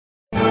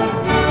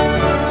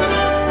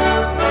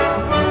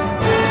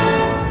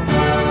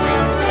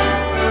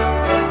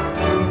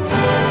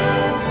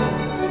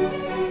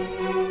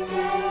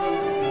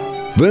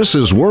This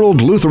is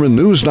World Lutheran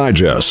News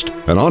Digest,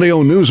 an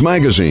audio news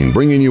magazine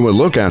bringing you a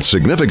look at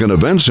significant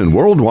events in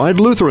worldwide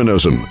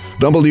Lutheranism.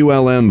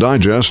 WLN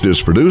Digest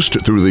is produced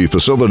through the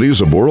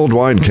facilities of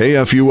Worldwide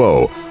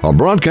KFUO, a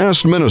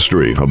broadcast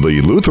ministry of the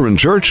Lutheran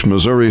Church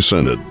Missouri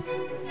Synod.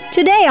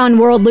 Today on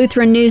World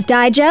Lutheran News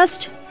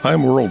Digest,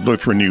 I'm World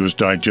Lutheran News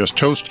Digest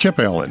host Kip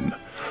Allen.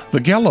 The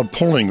Gallup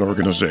polling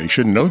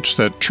organization notes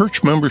that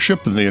church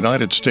membership in the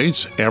United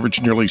States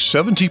averaged nearly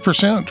 70%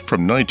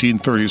 from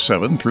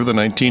 1937 through the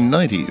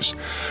 1990s.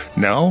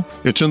 Now,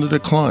 it's in the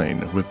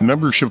decline, with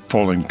membership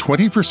falling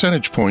 20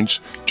 percentage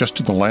points just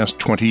in the last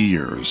 20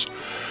 years.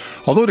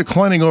 Although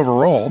declining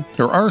overall,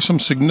 there are some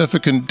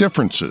significant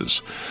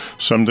differences.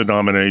 Some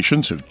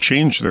denominations have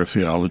changed their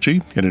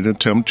theology in an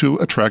attempt to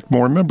attract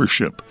more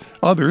membership.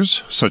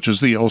 Others, such as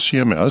the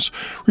LCMS,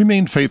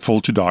 remain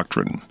faithful to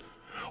doctrine.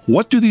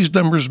 What do these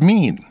numbers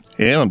mean,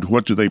 and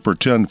what do they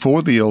portend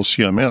for the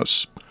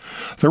LCMS?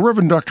 The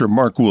Reverend Dr.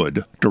 Mark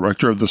Wood,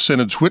 Director of the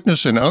Synod's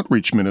Witness and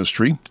Outreach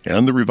Ministry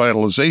and the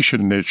Revitalization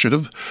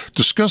Initiative,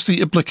 discussed the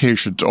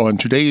implications on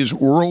today's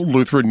World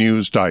Lutheran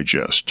News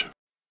Digest.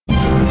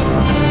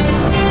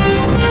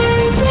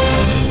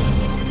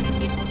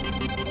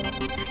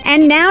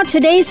 and now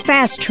today's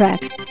Fast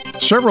Track.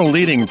 Several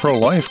leading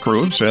pro-life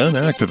groups and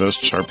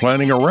activists are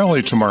planning a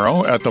rally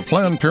tomorrow at the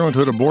Planned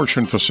Parenthood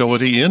abortion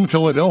facility in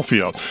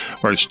Philadelphia,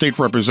 where State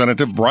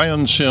Representative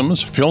Brian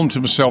Sims filmed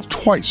himself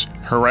twice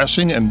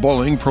harassing and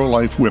bullying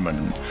pro-life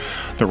women.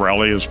 The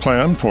rally is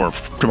planned for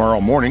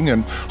tomorrow morning,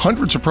 and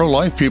hundreds of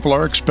pro-life people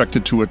are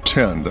expected to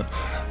attend.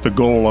 The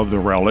goal of the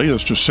rally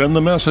is to send the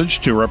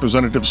message to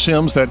Representative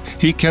Sims that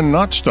he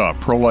cannot stop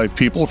pro-life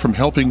people from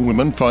helping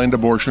women find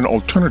abortion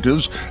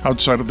alternatives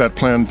outside of that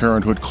Planned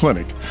Parenthood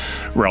clinic.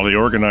 Rally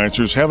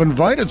organizers have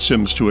invited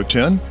Sims to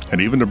attend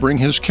and even to bring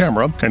his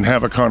camera and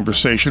have a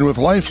conversation with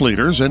life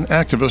leaders and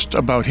activists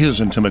about his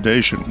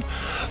intimidation.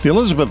 The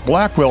Elizabeth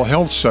Blackwell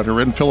Health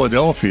Center in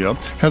Philadelphia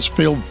has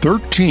failed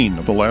 13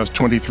 of the last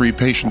 23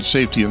 patient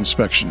safety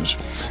inspections.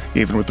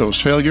 Even with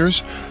those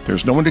failures,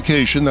 there's no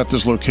indication that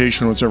this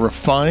location was ever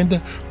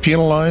fined,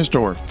 penalized,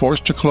 or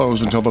forced to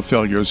close until the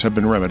failures have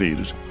been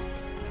remedied.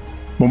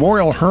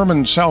 Memorial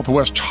Hermann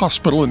Southwest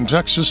Hospital in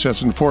Texas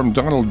has informed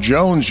Donald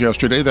Jones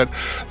yesterday that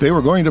they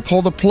were going to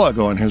pull the plug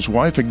on his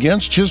wife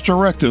against his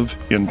directive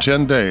in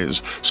 10 days,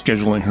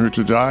 scheduling her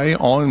to die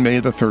on May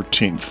the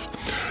 13th.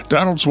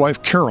 Donald's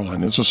wife,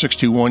 Carolyn, is a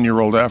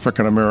 61-year-old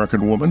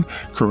African-American woman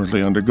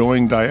currently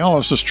undergoing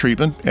dialysis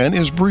treatment and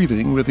is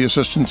breathing with the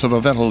assistance of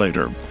a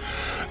ventilator.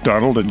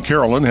 Donald and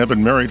Carolyn have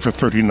been married for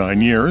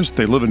 39 years.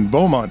 They live in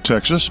Beaumont,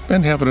 Texas,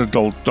 and have an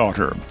adult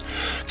daughter.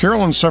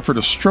 Carolyn suffered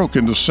a stroke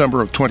in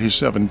December of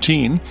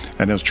 2017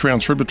 and has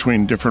transferred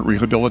between different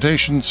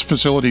rehabilitation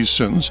facilities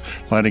since,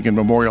 landing in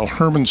Memorial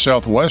Hermann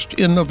Southwest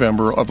in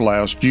November of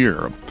last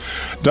year.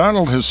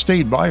 Donald has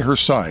stayed by her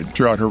side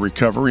throughout her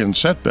recovery and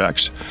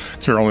setbacks.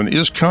 Carolyn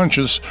is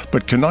conscious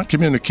but cannot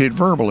communicate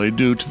verbally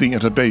due to the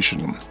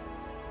intubation.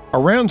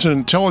 Iran's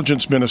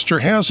intelligence minister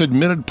has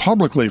admitted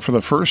publicly for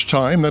the first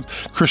time that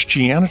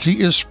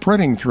Christianity is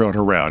spreading throughout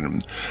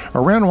Iran.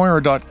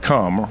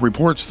 IranWire.com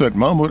reports that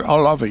Mahmoud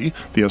Alavi,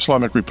 the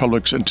Islamic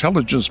Republic's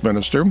intelligence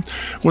minister,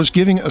 was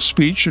giving a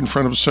speech in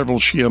front of several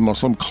Shia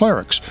Muslim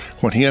clerics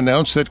when he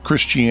announced that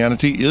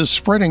Christianity is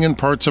spreading in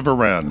parts of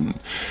Iran.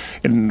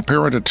 In an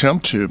apparent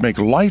attempt to make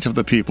light of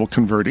the people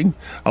converting,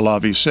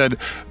 Alavi said,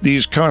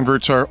 "These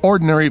converts are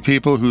ordinary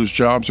people whose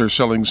jobs are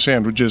selling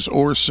sandwiches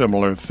or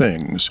similar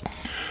things."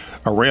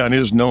 Iran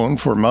is known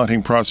for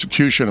mounting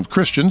prosecution of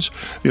Christians.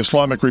 The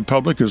Islamic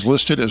Republic is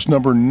listed as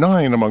number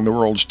 9 among the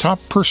world's top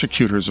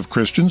persecutors of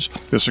Christians,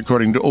 this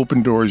according to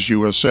Open Doors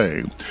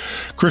USA.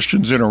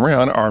 Christians in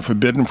Iran are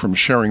forbidden from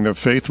sharing their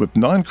faith with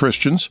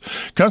non-Christians.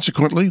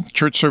 Consequently,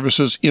 church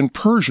services in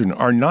Persian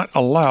are not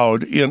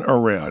allowed in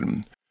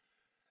Iran.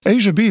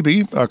 Asia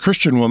Bibi, a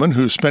Christian woman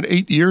who spent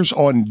 8 years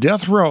on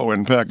death row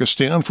in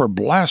Pakistan for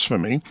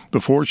blasphemy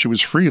before she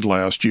was freed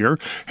last year,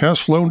 has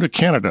flown to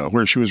Canada,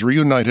 where she was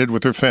reunited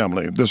with her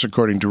family, this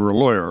according to her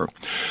lawyer.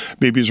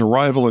 Bibi's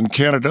arrival in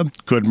Canada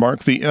could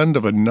mark the end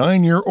of a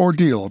 9-year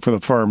ordeal for the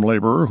farm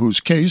laborer whose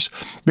case,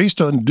 based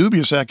on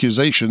dubious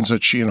accusations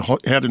that she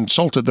had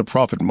insulted the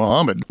Prophet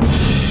Muhammad.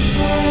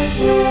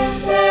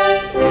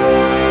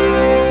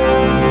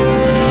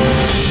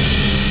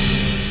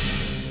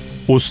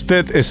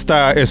 Usted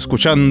está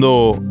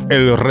escuchando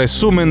el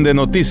resumen de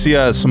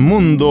noticias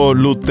Mundo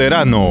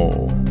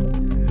Luterano.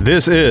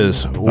 This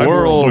is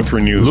World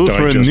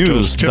Lutheran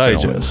News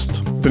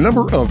Digest. The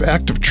number of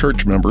active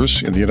church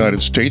members in the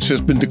United States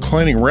has been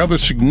declining rather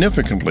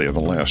significantly in the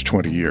last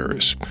 20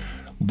 years.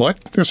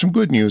 But there's some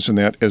good news in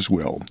that as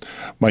well.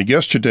 My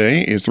guest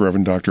today is the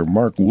Reverend Dr.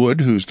 Mark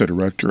Wood, who's the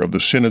director of the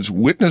Synod's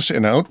Witness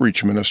and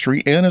Outreach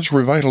Ministry and its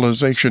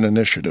Revitalization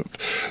Initiative.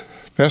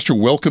 Pastor,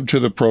 welcome to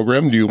the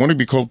program. Do you want to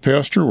be called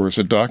pastor, or is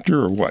it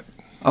doctor, or what?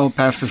 Oh,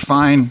 pastor's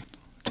fine.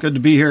 It's good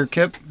to be here,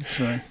 Kip.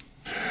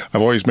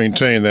 I've always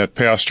maintained that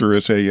pastor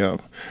is a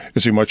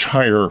much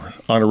higher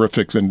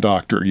honorific than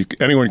doctor.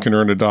 Anyone can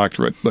earn a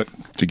doctorate, but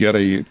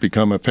to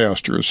become a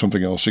pastor is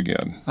something else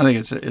again. I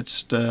think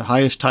it's the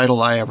highest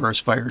title I ever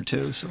aspired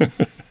to. So.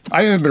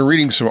 I have been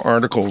reading some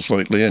articles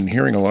lately and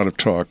hearing a lot of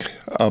talk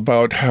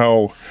about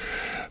how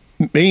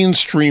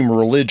mainstream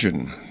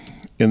religion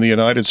in the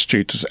United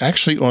States is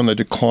actually on the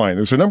decline.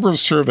 There's a number of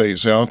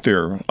surveys out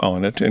there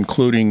on it,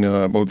 including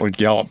like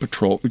Gallup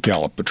poll,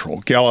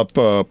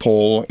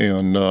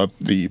 and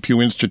the Pew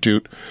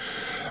Institute,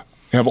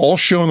 have all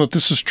shown that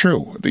this is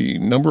true. The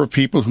number of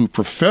people who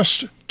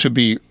profess to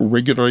be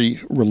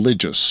regularly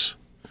religious,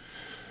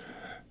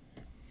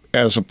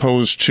 as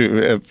opposed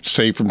to,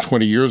 say, from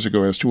 20 years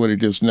ago as to what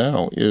it is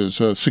now, is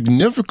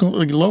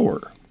significantly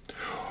lower.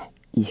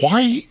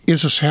 Why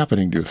is this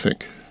happening, do you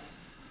think?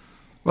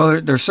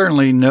 Well, there's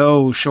certainly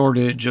no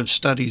shortage of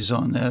studies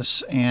on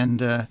this, and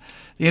the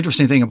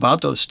interesting thing about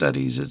those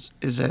studies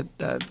is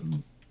that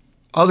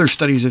other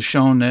studies have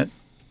shown that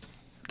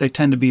they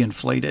tend to be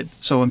inflated.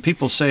 So when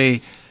people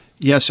say,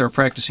 yes, they're a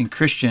practicing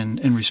Christian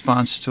in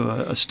response to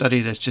a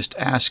study that's just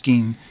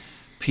asking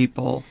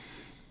people,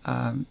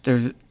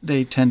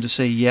 they tend to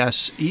say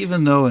yes,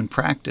 even though in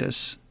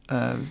practice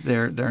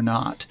they're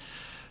not.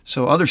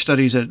 So other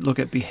studies that look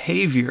at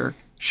behavior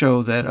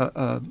show that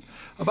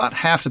about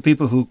half the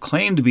people who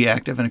claim to be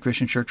active in a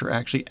Christian church are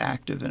actually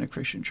active in a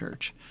Christian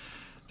church.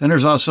 Then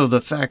there's also the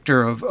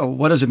factor of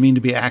what does it mean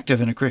to be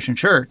active in a Christian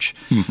church?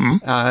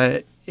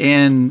 Mm-hmm.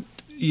 And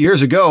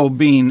years ago,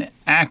 being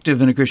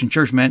active in a Christian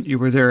church meant you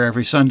were there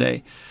every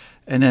Sunday.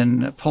 And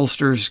then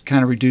pollsters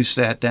kind of reduced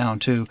that down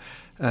to,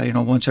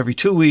 once every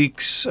 2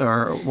 weeks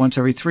or once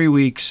every 3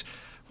 weeks,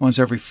 once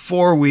every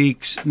 4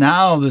 weeks.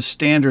 Now the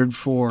standard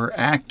for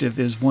active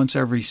is once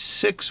every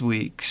 6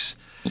 weeks.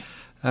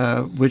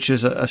 Which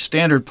is a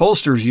standard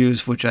pollsters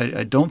use, which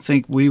I don't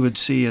think we would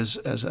see as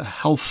a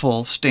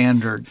helpful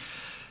standard.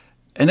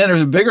 And then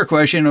there's a bigger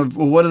question of,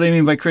 well, what do they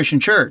mean by Christian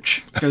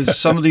church? Because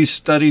some of these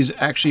studies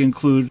actually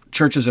include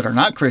churches that are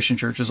not Christian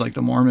churches, like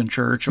the Mormon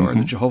Church or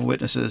the Jehovah's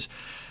Witnesses.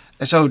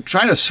 And so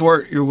trying to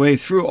sort your way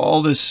through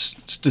all this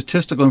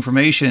statistical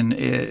information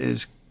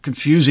is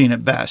confusing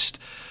at best.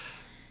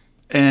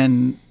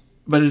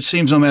 But it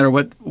seems no matter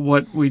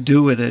what we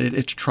do with it,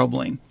 it's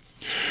troubling.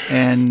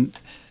 And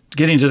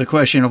getting to the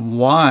question of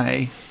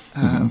why,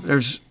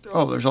 there's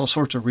all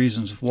sorts of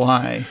reasons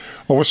why.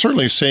 Well, we're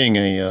certainly seeing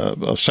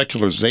a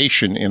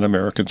secularization in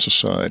American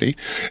society,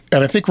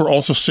 and I think we're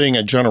also seeing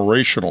a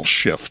generational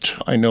shift.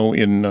 I know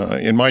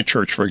in my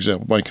church, for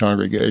example, my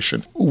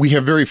congregation, we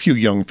have very few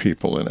young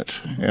people in it,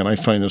 and I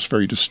find this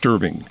very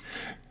disturbing.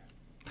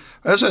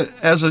 As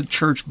a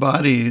church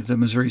body, the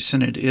Missouri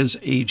Synod is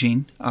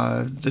aging.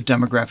 The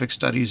demographic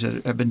studies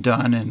that have been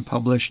done and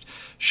published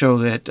show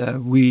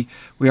that we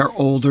are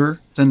older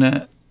than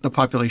the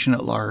population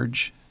at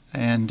large,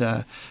 and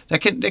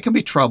that can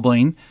be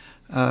troubling.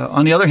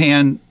 On the other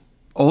hand,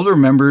 older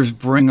members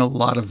bring a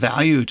lot of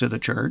value to the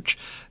church.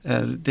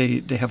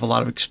 They have a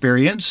lot of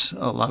experience,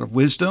 a lot of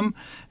wisdom,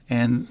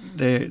 and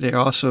they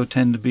also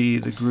tend to be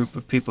the group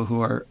of people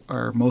who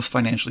are most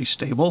financially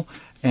stable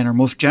and are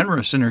most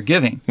generous in their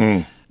giving.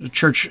 The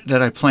church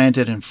that I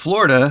planted in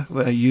Florida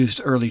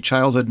used early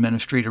childhood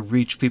ministry to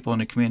reach people in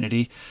the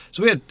community.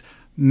 So we had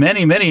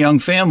many, many young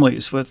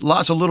families with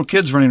lots of little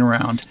kids running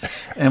around.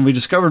 And we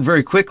discovered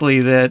very quickly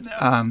that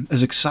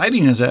as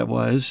exciting as that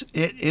was,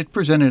 it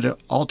presented an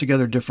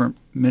altogether different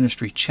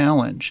ministry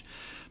challenge,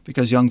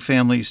 because young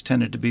families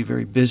tended to be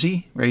very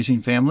busy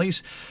raising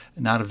families,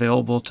 not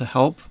available to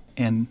help,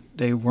 and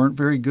they weren't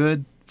very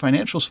good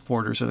financial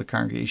supporters of the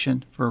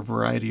congregation for a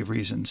variety of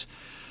reasons.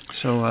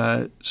 So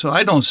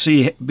I don't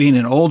see being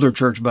an older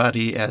church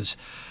body as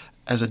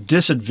a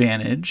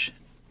disadvantage,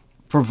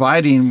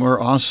 providing we're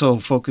also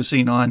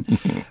focusing on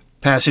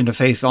passing the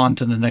faith on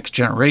to the next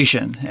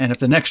generation. And if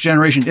the next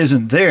generation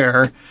isn't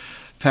there,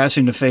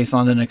 passing the faith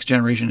on to the next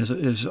generation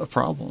is a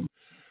problem.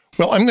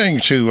 Well, I'm going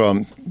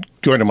to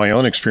go into my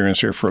own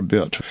experience here for a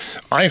bit.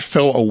 I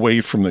fell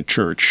away from the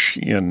church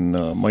in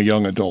my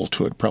young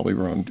adulthood, probably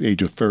around the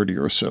age of 30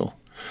 or so.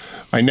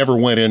 I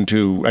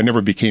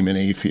never became an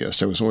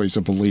atheist. I was always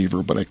a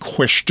believer, but I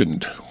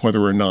questioned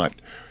whether or not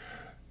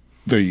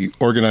the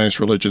organized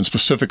religion,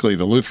 specifically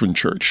the Lutheran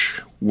Church,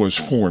 was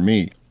for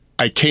me.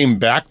 I came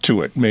back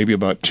to it maybe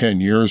about 10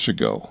 years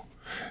ago,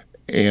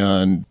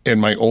 and in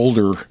my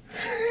older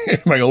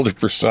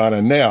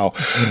persona now.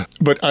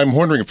 But I'm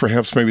wondering if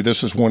perhaps maybe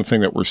this is one thing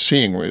that we're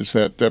seeing, is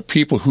that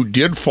people who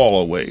did fall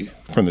away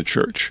from the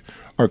church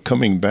are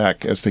coming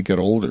back as they get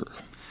older.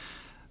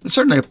 It's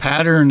certainly a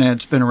pattern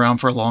that's been around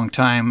for a long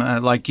time.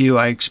 Like you,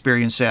 I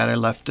experienced that. I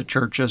left the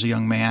church as a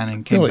young man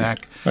and came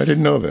back. I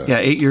didn't know that. Yeah,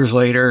 8 years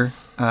later.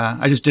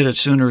 I just did it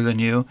sooner than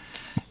you.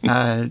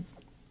 The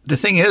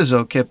thing is,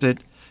 though, Kip, that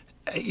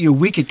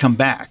we could come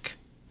back.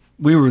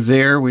 We were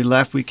there, we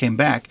left, we came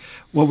back.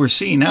 What we're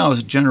seeing now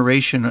is a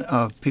generation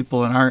of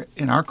people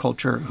in our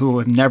culture who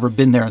have never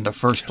been there in the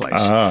first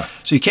place.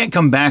 So you can't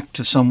come back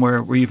to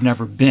somewhere where you've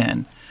never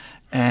been.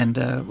 And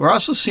we're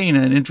also seeing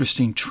an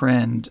interesting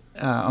trend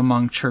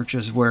among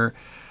churches where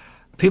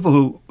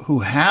people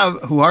who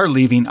are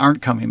leaving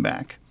aren't coming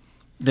back.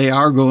 They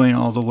are going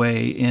all the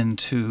way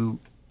into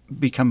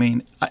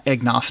becoming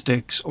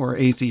agnostics or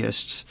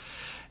atheists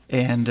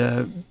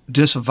and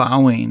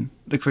disavowing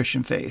the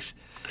Christian faith.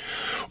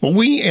 Well,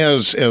 we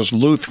as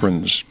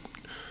Lutherans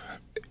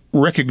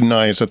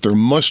recognize that there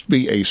must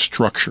be a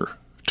structure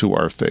to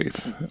our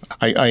faith.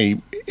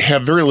 I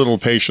have very little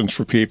patience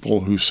for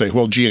people who say,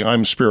 well, gee,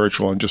 I'm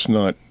spiritual, I'm just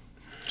not...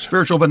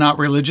 Spiritual but not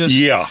religious?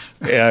 Yeah,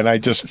 and I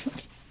just...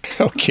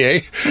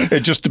 Okay, it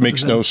just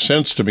makes no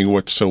sense to me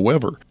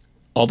whatsoever.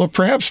 Although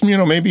perhaps,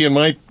 maybe in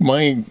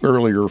my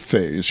earlier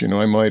phase,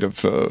 I might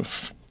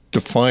have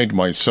defined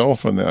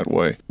myself in that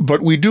way.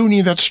 But we do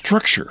need that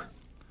structure.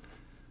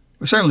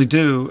 We certainly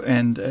do.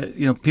 And,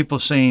 people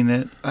saying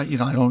that, I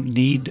don't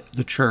need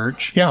the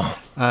church. Yeah.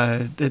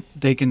 That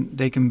they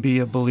can be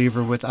a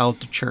believer without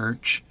the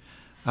church,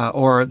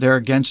 or they're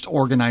against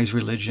organized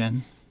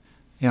religion.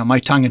 My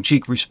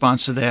tongue-in-cheek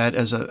response to that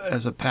as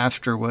a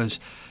pastor was,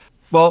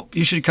 well,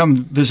 you should come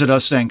visit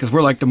us then, because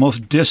we're like the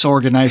most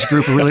disorganized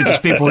group of religious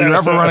people you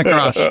ever run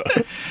across.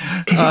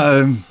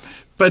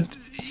 But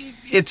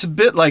it's a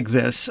bit like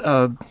this.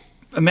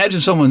 Imagine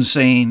someone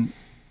saying,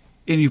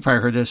 and you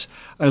probably heard this,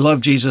 I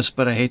love Jesus,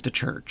 but I hate the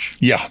church.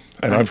 Yeah,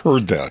 and I've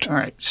heard that. All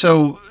right.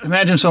 So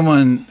imagine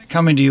someone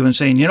coming to you and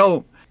saying,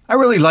 I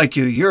really like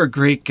you. You're a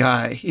great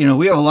guy.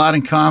 We have a lot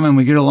in common.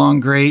 We get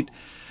along great.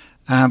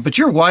 But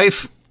your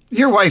wife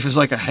is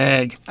like a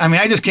hag. I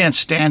mean, I just can't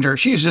stand her.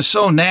 She's just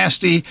so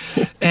nasty,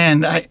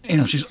 and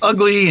she's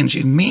ugly and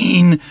she's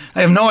mean.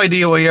 I have no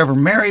idea why you ever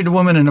married a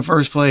woman in the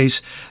first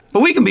place.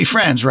 But we can be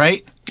friends,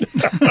 right?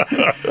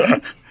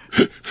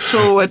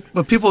 So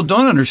what people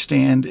don't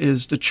understand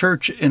is the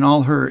church, in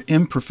all her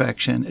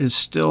imperfection, is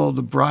still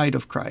the bride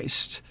of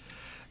Christ,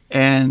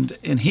 and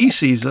He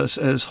sees us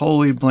as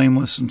holy,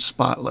 blameless, and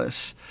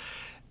spotless.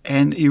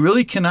 And you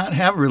really cannot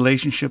have a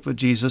relationship with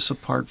Jesus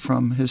apart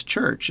from His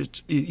church.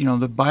 It's,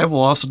 the Bible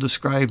also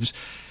describes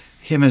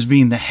Him as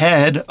being the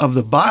head of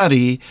the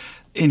body,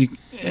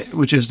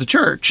 which is the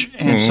church.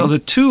 And so the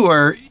two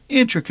are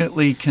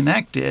intricately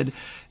connected.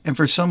 And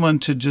for someone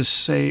to just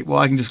say, well,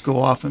 I can just go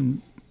off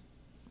and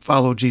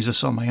follow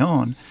Jesus on my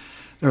own,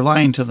 they're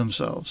lying to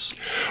themselves.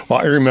 Well,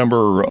 I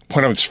remember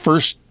when I was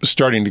first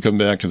starting to come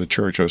back to the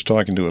church, I was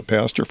talking to a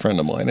pastor friend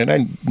of mine, and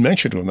I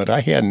mentioned to him that I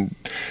hadn't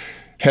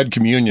had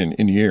communion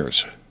in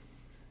years.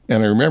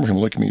 And I remember him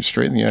looking me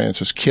straight in the eye and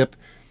says, Kip,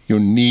 you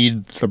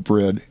need the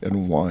bread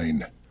and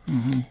wine.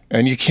 Mm-hmm.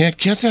 And you can't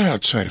get that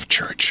outside of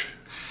church.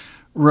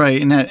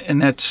 Right,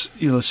 and that's,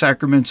 the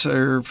sacraments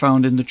are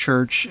found in the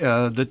church,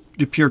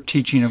 the pure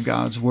teaching of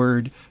God's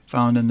Word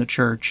found in the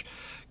church.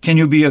 Can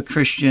you be a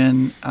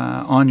Christian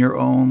on your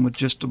own with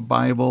just a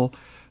Bible?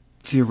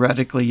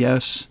 Theoretically,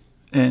 yes.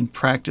 In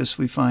practice,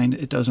 we find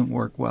it doesn't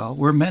work well.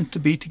 We're meant to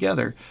be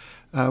together.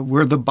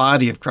 We're the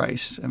body of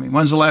Christ. I mean,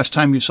 when's the last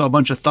time you saw a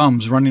bunch of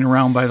thumbs running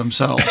around by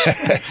themselves?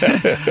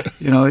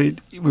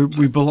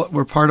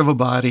 We're part of a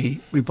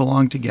body. We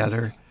belong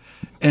together.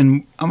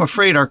 And I'm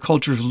afraid our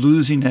culture is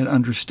losing that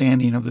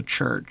understanding of the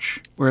church,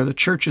 where the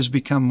church has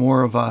become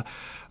more of a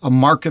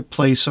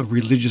marketplace of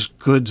religious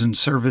goods and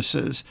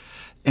services.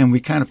 And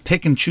we kind of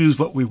pick and choose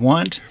what we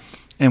want,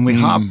 and we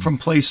hop from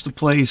place to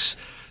place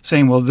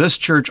saying, well, this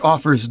church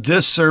offers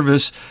this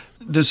service,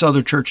 this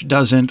other church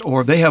doesn't,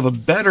 or they have a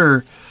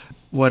better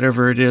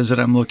whatever it is that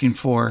I'm looking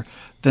for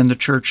than the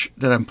church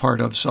that I'm part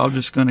of. So I'm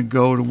just going to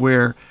go to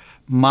where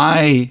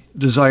my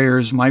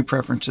desires, my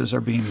preferences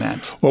are being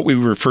met. What we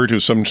refer to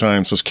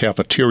sometimes as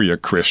cafeteria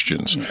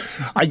Christians.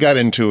 Yes. I got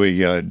into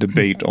a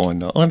debate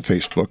on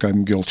Facebook.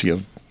 I'm guilty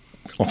of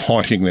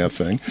haunting that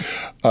thing,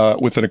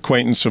 with an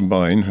acquaintance of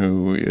mine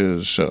who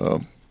is,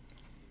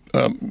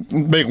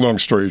 make long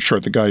story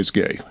short, the guy's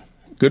gay.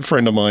 Good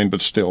friend of mine,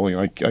 but still,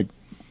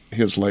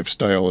 his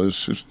lifestyle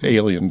is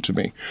alien to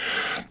me.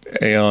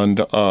 And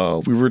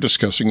we were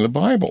discussing the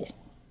Bible.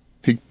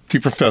 He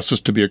professes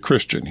to be a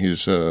Christian.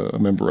 He's a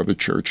member of a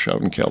church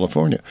out in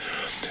California.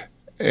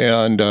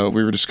 And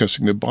we were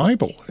discussing the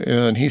Bible.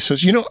 And he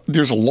says,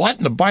 there's a lot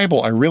in the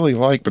Bible I really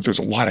like, but there's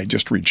a lot I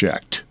just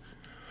reject.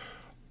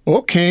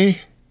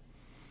 Okay.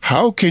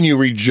 How can you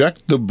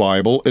reject the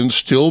Bible and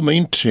still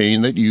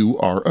maintain that you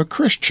are a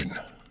Christian?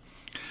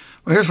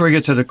 Well, here's where we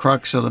get to the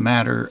crux of the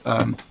matter.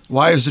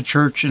 Why is the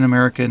church in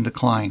America in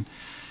decline?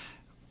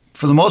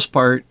 For the most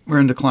part, we're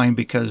in decline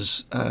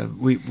because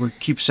we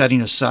keep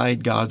setting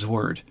aside God's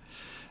Word.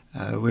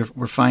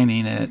 We're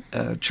finding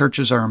that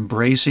churches are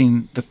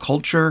embracing the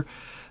culture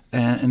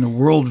and the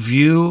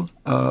worldview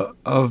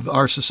of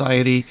our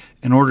society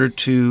in order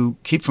to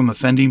keep from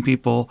offending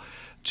people,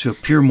 to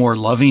appear more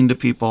loving to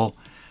people,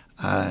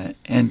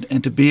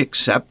 and to be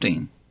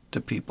accepting to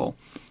people,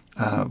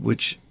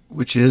 which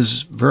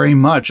is very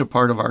much a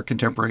part of our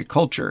contemporary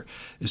culture,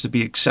 is to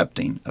be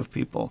accepting of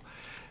people.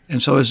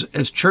 And so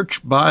as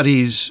church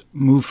bodies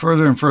move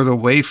further and further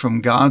away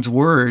from God's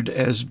Word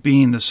as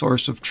being the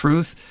source of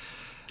truth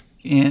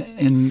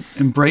and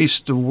embrace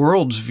the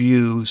world's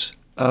views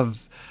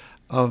of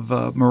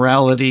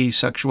morality,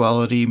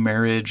 sexuality,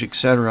 marriage,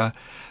 etc.,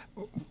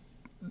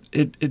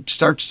 it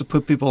starts to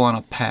put people on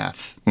a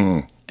path.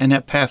 And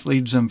that path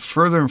leads them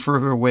further and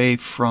further away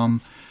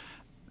from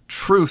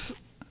truth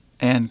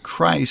and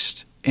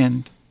Christ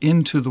and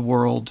into the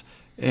world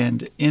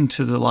and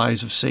into the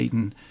lies of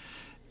Satan.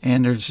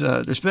 And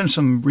there's been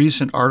some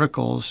recent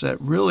articles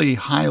that really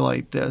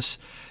highlight this.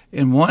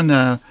 And one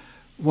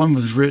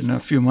was written a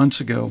few months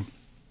ago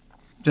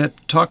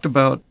that talked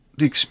about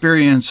the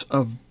experience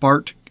of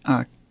Bart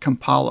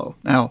Campolo.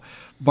 Now,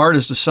 Bart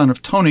is the son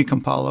of Tony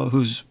Campolo,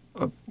 who's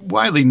a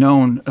widely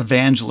known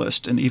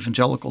evangelist in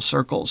evangelical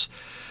circles.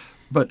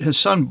 But his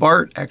son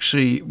Bart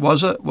actually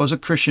was a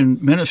Christian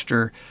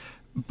minister,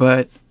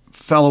 but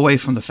fell away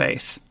from the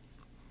faith.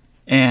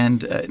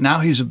 And now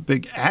he's a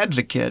big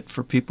advocate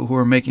for people who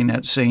are making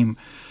that same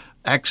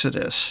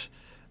exodus.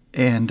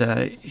 And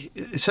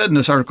it said in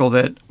this article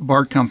that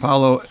Bart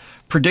Campolo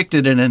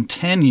predicted that in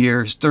 10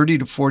 years, 30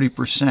 to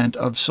 40%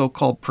 of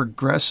so-called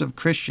progressive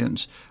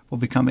Christians will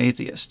become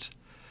atheists,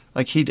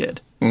 like he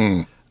did.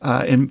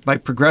 And by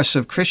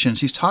progressive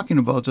Christians, he's talking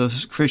about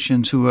those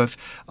Christians who have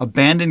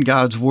abandoned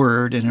God's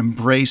word and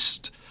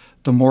embraced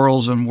the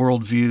morals and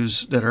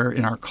worldviews that are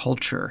in our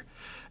culture.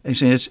 And he's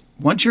saying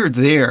once you're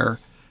there,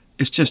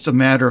 it's just a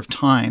matter of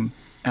time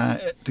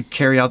to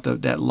carry out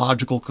that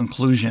logical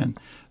conclusion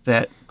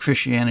that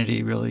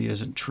Christianity really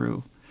isn't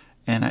true.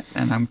 And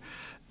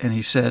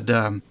he said,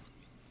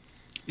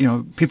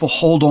 people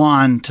hold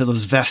on to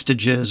those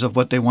vestiges of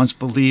what they once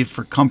believed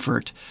for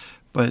comfort,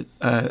 but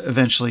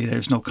eventually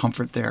there's no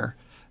comfort there,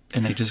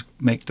 and they just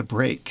make the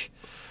break.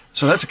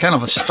 So that's kind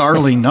of a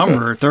startling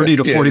number, 30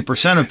 to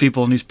 40% of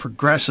people in these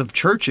progressive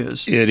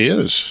churches. It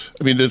is.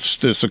 I mean,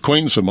 this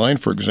acquaintance of mine,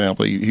 for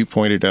example, he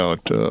pointed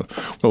out,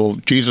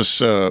 Jesus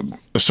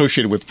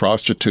associated with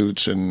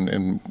prostitutes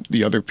and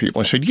the other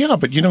people. I said, yeah,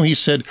 but he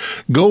said,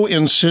 go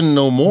and sin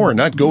no more,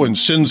 not go and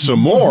sin some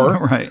more.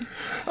 Right.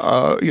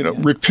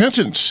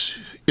 Repentance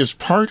is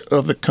part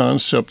of the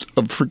concept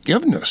of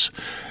forgiveness.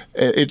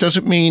 It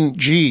doesn't mean,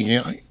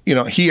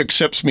 he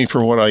accepts me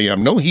for what I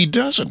am. No, he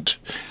doesn't.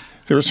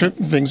 There are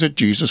certain things that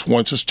Jesus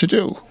wants us to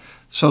do.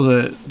 So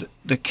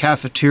the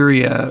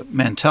cafeteria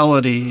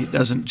mentality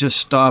doesn't just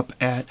stop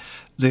at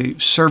the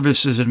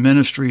services and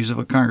ministries of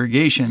a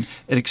congregation.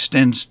 It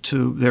extends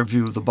to their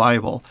view of the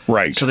Bible.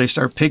 Right. So they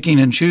start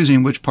picking and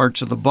choosing which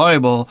parts of the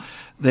Bible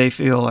they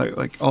feel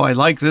like I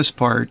like this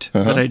part,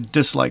 but I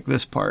dislike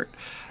this part.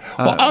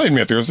 Well, I'll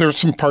admit there's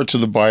some parts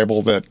of the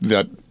Bible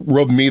that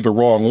rub me the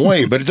wrong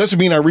way, but it doesn't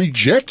mean I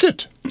reject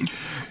it.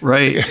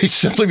 Right. It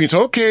simply means,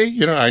 okay,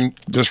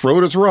 this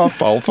road is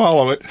rough, I'll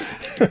follow it.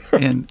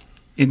 and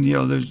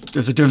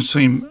there's a difference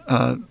between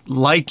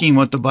liking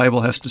what the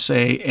Bible has to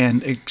say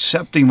and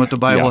accepting what the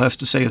Bible has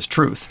to say as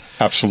truth.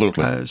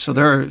 Absolutely. So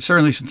there are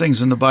certainly some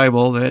things in the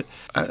Bible that,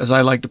 as I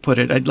like to put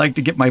it, I'd like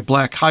to get my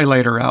black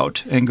highlighter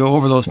out and go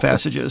over those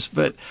passages,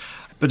 but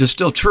it's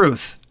still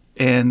truth.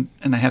 And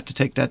I have to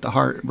take that to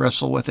heart,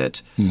 wrestle with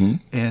it,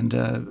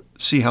 and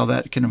see how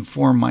that can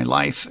inform my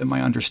life and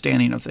my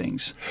understanding of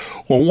things.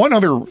 Well, one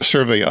other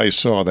survey I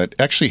saw that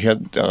actually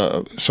had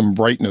some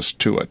brightness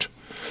to it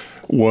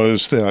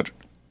was that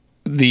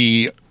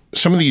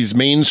some of these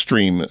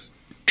mainstream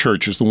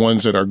churches, the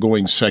ones that are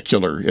going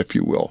secular, if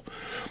you will,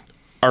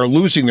 are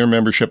losing their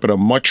membership at a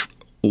much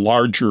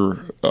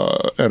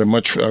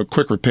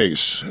quicker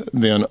pace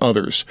than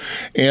others.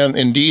 And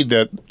indeed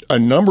that a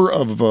number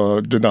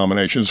of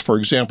denominations, for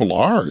example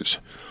ours,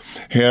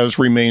 has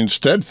remained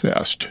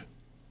steadfast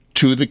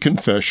to the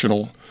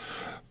confession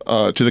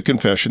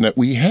that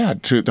we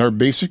had, to our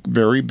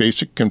very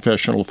basic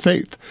confessional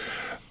faith.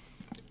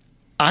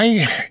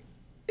 I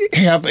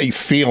have a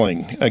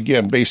feeling,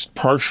 again, based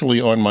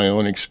partially on my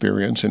own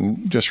experience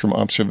and just from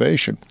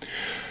observation,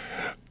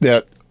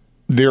 that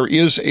there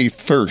is a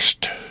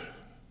thirst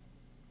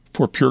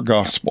for pure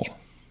gospel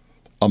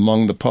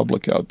among the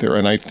public out there.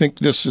 And I think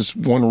this is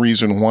one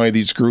reason why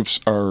these groups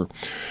are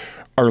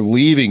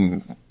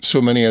leaving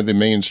so many of the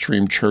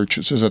mainstream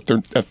churches, is that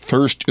that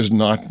thirst is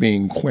not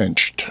being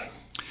quenched.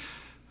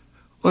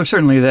 Well,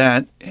 certainly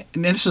that.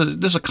 And this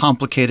is a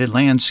complicated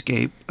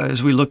landscape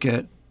as we look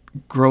at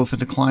growth and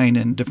decline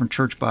in different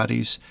church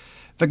bodies.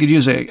 If I could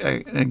use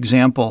an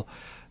example,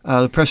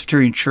 the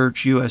Presbyterian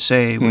Church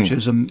USA, which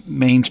is a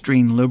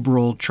mainstream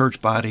liberal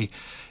church body,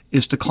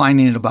 is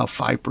declining at about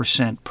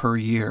 5% per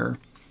year.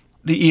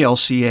 The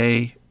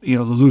ELCA, the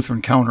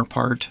Lutheran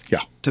counterpart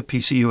to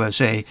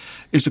PCUSA,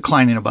 is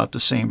declining about the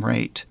same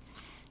rate.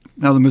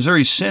 Now, the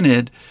Missouri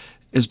Synod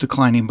is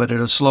declining, but at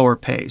a slower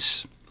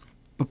pace.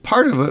 But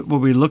part of it,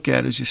 what we look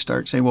at is you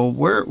start saying, well,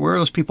 where are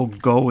those people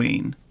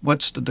going?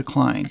 What's the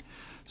decline?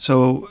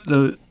 So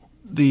the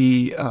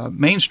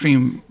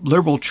mainstream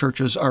liberal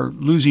churches are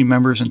losing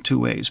members in two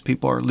ways.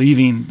 People are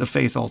leaving the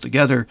faith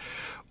altogether,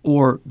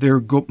 or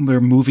they're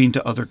moving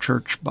to other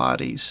church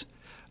bodies.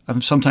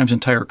 Sometimes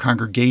entire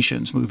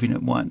congregations moving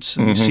at once.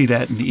 And we see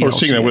that in the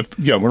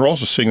ELCA. We're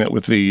also seeing that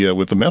with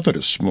the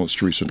Methodists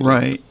most recently.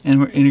 Right,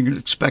 and you can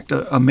expect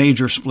a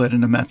major split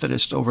in the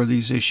Methodists over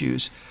these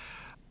issues.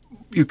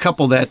 You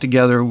couple that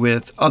together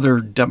with other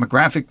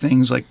demographic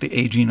things like the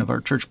aging of our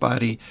church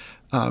body,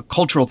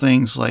 cultural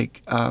things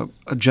like a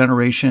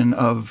generation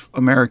of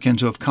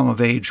Americans who have come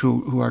of age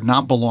who are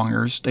not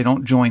belongers. They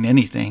don't join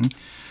anything.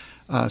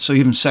 So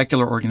even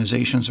secular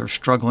organizations are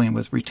struggling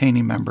with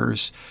retaining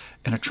members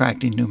and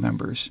attracting new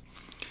members.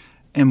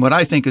 And what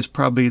I think is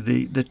probably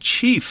the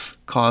chief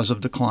cause of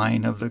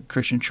decline of the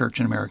Christian church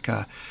in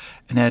America,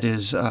 and that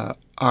is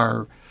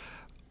our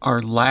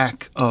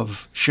lack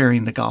of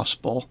sharing the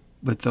gospel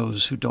with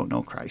those who don't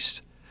know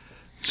Christ.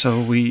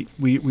 So we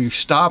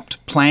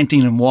stopped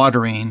planting and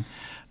watering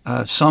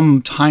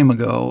some time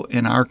ago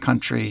in our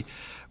country.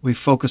 We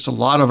focused a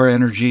lot of our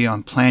energy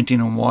on planting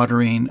and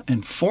watering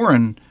in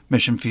foreign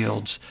mission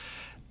fields.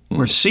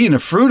 We're seeing the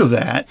fruit of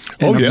that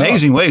in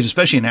amazing ways,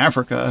 especially in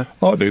Africa.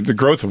 Oh, the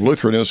growth of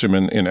Lutheranism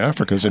in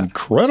Africa is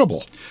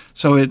incredible.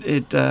 So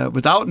it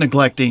without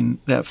neglecting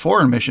that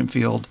foreign mission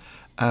field,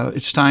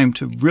 it's time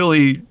to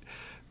really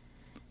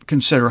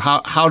consider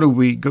how do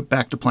we get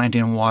back to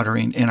planting and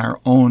watering in our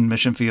own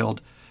mission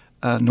field,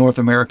 North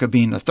America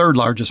being the third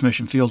largest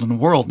mission field in the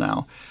world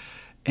now.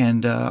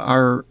 And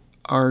our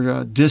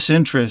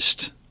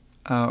disinterest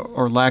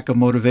or lack of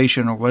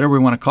motivation or whatever we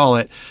want to call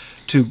it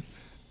to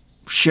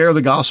share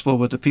the gospel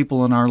with the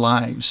people in our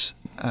lives,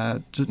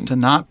 to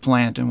not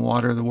plant and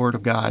water the Word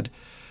of God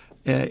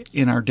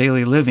in our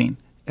daily living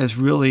is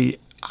really,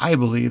 I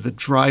believe, the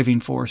driving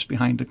force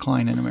behind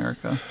decline in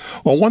America.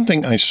 Well, one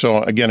thing I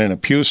saw, again, in a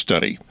Pew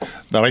study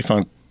that I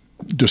found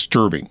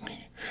disturbing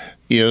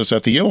is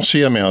that the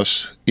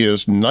LCMS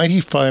is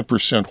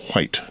 95%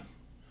 white.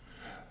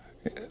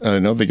 I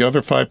know the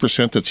other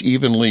 5% that's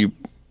evenly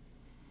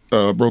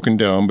broken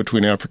down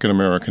between African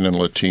American and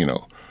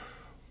Latino.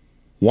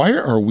 Why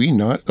are we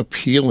not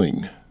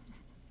appealing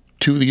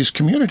to these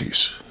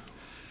communities?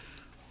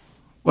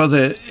 Well,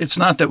 it's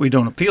not that we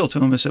don't appeal to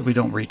them, it's that we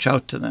don't reach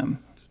out to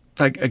them. In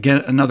fact,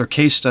 again, another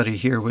case study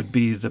here would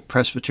be the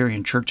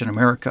Presbyterian Church in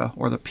America,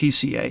 or the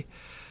PCA.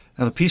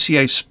 Now, the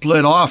PCA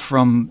split off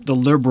from the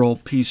liberal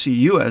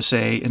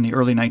PCUSA in the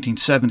early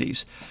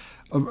 1970s.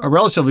 A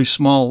relatively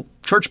small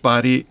church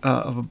body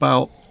of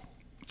about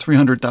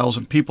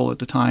 300,000 people at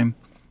the time,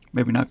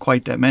 maybe not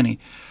quite that many.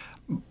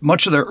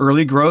 Much of their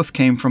early growth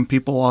came from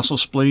people also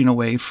splitting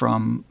away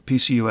from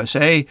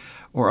PCUSA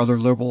or other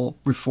liberal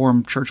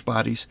Reformed church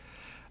bodies.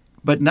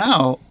 But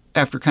now,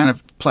 after kind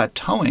of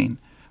plateauing,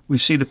 we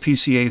see the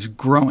PCAs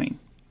growing.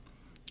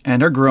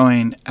 And they're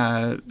growing,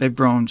 they've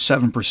grown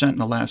 7% in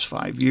the last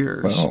 5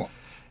 years. Wow.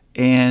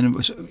 And it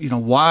was,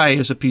 why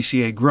is the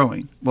PCA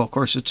growing? Well, of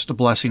course, it's the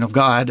blessing of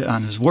God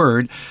on His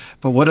Word.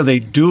 But what are they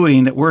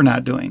doing that we're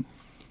not doing?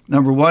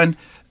 Number one,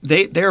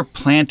 they're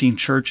planting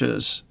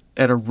churches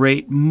at a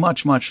rate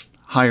much, much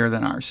higher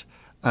than ours.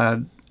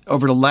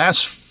 Over the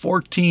last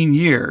 14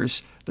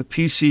 years, the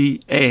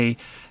PCA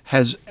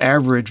has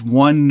averaged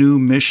one new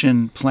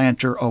mission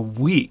planter a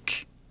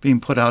week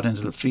being put out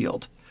into the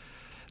field.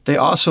 They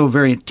also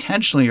very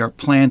intentionally are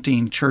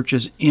planting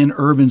churches in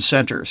urban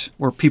centers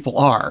where people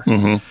are,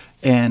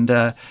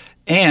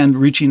 and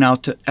reaching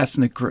out to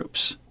ethnic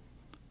groups.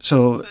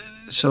 So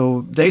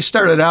they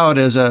started out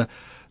as a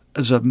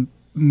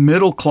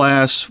middle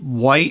class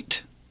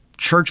white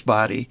church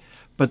body,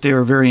 but they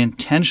were very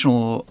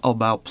intentional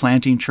about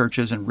planting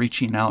churches and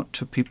reaching out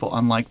to people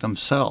unlike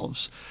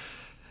themselves.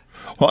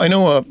 Well, I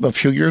know a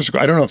few years ago,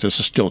 I don't know if this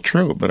is still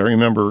true, but I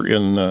remember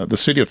in the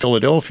city of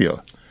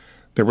Philadelphia,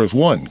 there was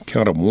one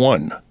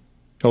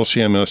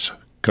LCMS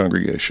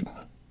congregation.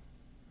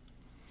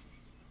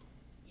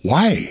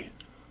 Why?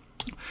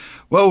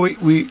 Well,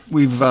 we're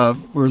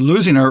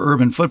losing our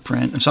urban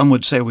footprint, and some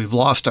would say we've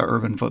lost our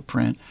urban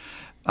footprint,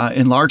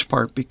 in large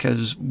part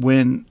because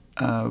when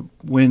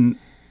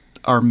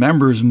our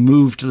members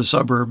moved to the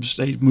suburbs,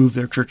 they moved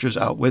their churches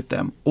out with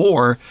them,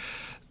 or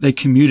they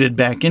commuted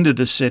back into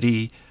the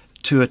city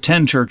to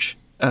attend church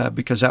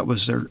because that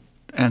was their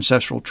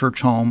ancestral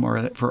church home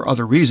or for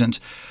other reasons,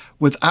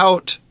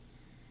 without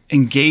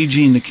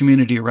engaging the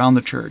community around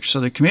the church.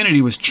 So the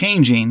community was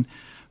changing,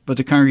 but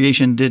the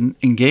congregation didn't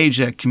engage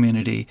that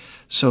community.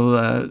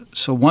 So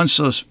once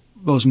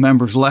those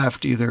members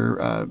left,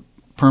 either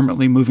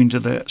permanently moving to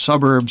the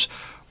suburbs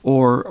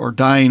or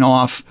dying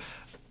off,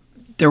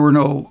 there were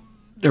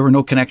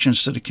no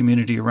connections to the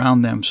community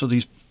around them. So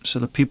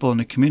the people in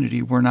the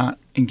community were not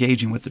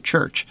engaging with the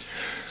church.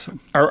 So,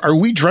 are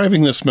we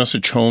driving this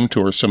message home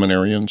to our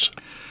seminarians?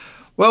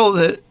 Well,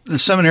 the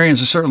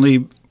seminarians are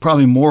certainly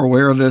probably more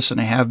aware of this than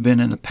they have been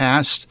in the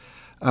past.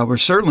 We're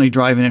certainly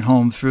driving it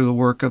home through the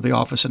work of the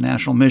Office of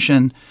National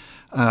Mission,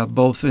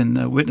 both in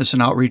the witness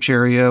and outreach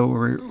area,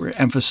 where we're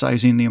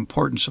emphasizing the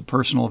importance of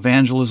personal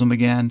evangelism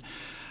again,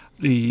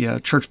 the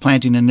church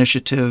planting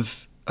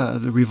initiative,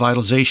 the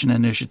revitalization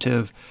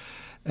initiative,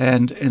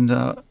 and in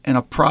a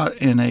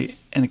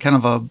kind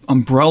of a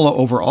umbrella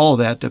over all of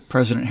that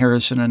President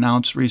Harrison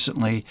announced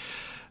recently,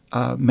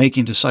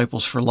 Making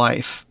Disciples for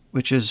Life,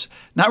 which is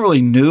not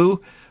really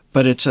new,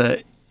 but it's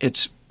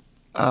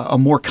a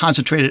more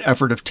concentrated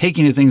effort of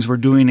taking the things we're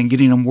doing and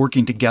getting them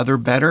working together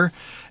better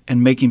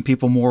and making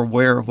people more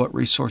aware of what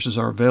resources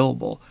are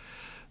available.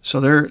 So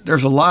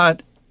there's a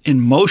lot in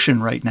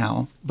motion right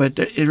now. But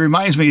it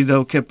reminds me,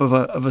 though, Kip, of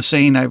a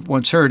saying I've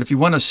once heard: if you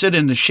want to sit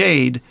in the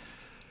shade,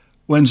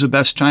 when's the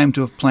best time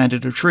to have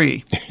planted a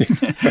tree?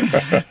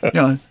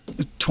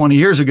 20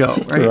 years ago,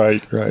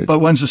 right? Right. But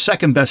when's the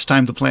second best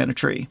time to plant a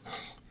tree?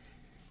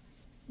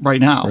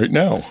 Right now. Right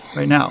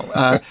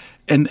now.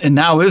 And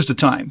now is the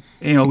time.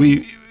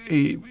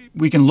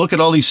 We can look at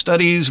all these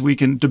studies, we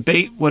can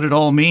debate what it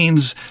all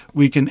means,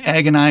 we can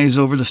agonize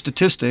over the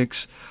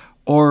statistics,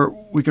 or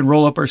we can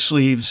roll up our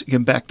sleeves,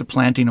 get back to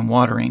planting and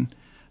watering.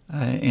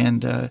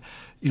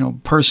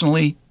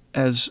 Personally,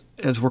 as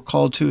we're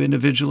called to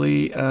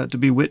individually to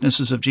be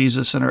witnesses of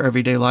Jesus in our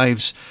everyday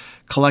lives,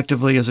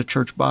 collectively as a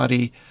church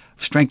body,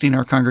 strengthening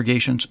our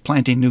congregations,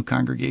 planting new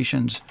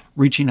congregations,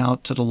 reaching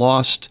out to the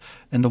lost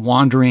and the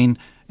wandering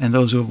and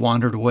those who have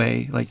wandered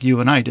away, like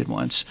you and I did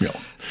once. Yeah.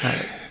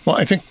 Well,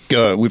 I think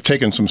we've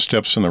taken some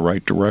steps in the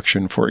right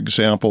direction. For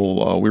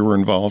example, we were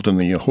involved in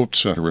the Hope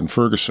Center in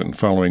Ferguson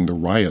following the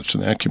riots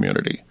in that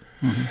community.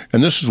 Mm-hmm.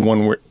 And this is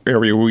one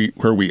area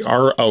where we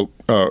are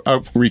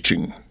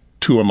outreaching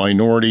to a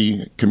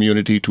minority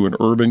community, to an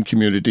urban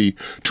community,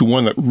 to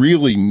one that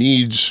really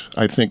needs,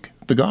 I think,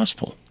 the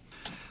gospel.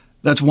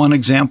 That's one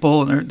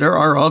example. There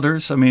are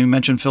others. I mean, you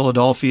mentioned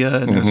Philadelphia,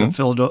 and there's a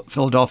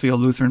Philadelphia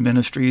Lutheran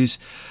Ministries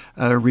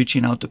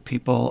reaching out to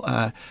people.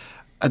 I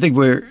think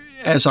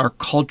as our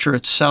culture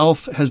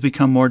itself has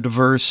become more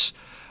diverse,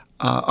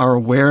 our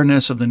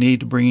awareness of the need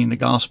to bring the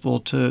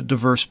gospel to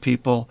diverse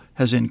people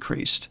has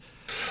increased.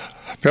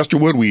 Pastor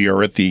Wood, we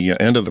are at the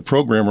end of the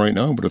program right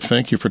now, but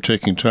thank you for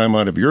taking time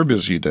out of your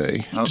busy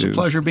day. It was a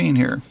pleasure being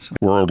here.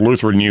 World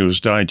Lutheran News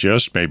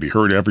Digest may be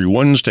heard every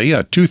Wednesday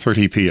at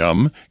 2:30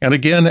 p.m. and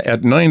again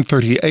at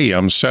 9:30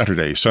 a.m.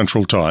 Saturday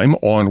Central Time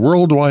on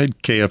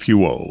Worldwide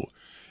KFUO.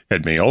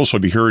 It may also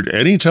be heard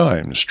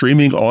anytime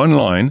streaming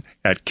online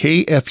at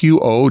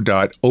kfuo.org.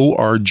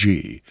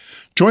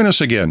 Join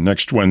us again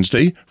next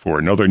Wednesday for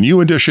another new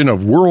edition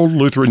of World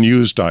Lutheran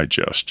News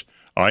Digest.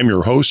 I'm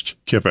your host,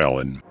 Kip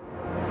Allen.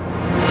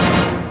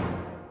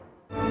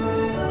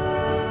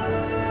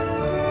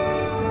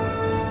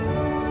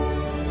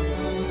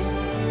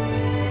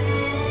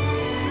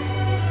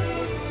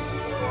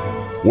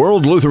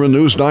 World Lutheran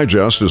News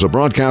Digest is a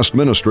broadcast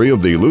ministry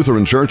of the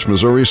Lutheran Church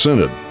Missouri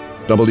Synod.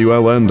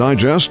 WLN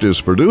Digest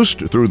is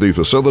produced through the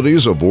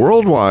facilities of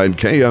Worldwide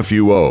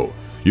KFUO.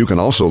 You can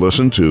also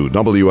listen to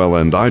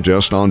WLN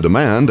Digest on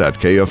demand at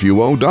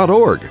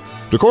kfuo.org.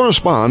 To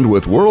correspond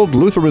with World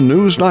Lutheran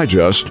News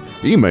Digest,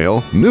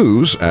 email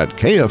news@kfuo.org.